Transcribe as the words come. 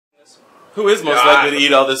Who is most likely to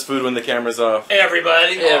eat all this food when the camera's off?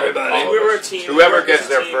 Everybody. Everybody. We were a team. Whoever gets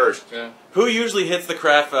there first. Yeah. Who usually hits the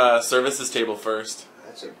craft services table first?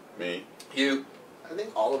 That's me. You. I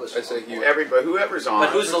think all of us. I say you. Everybody, whoever's on.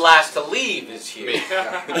 But who's the last to leave is you. Me.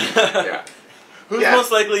 Yeah. Who's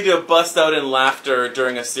most likely to bust out in laughter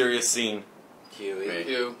during a serious scene? Huey. Me.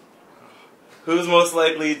 You. Who's most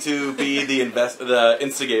likely to be the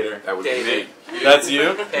instigator? That would be me. That's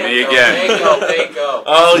you? Me again. Bingo.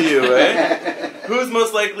 All you, eh? Who's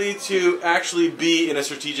most likely to actually be in a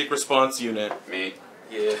strategic response unit? Me.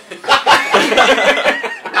 Yeah.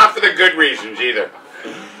 Not for the good reasons either.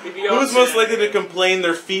 Who's most likely to complain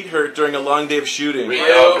their feet hurt during a long day of shooting? Me.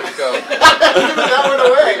 Go. That went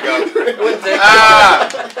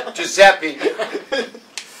away. Giuseppe.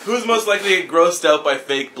 Who's most likely to get grossed out by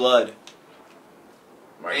fake blood?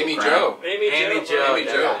 Amy Jo. Amy Jo.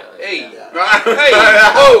 Hey. Yeah. Hey.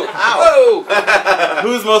 Whoa. Whoa.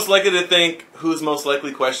 Who's most likely to think whose most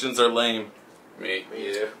likely questions are lame? Me.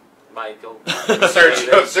 Yeah. Michael.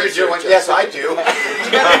 Sergio went, yes, I do.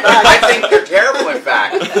 I think they're terrible, in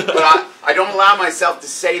fact. But I don't allow myself to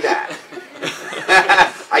say that.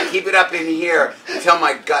 I keep it up in here until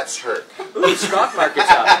my guts hurt. Ooh, stock market's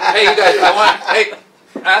up. Hey, you guys. Hey.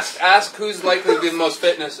 Ask who's likely to be the most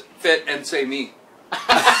fit and say me.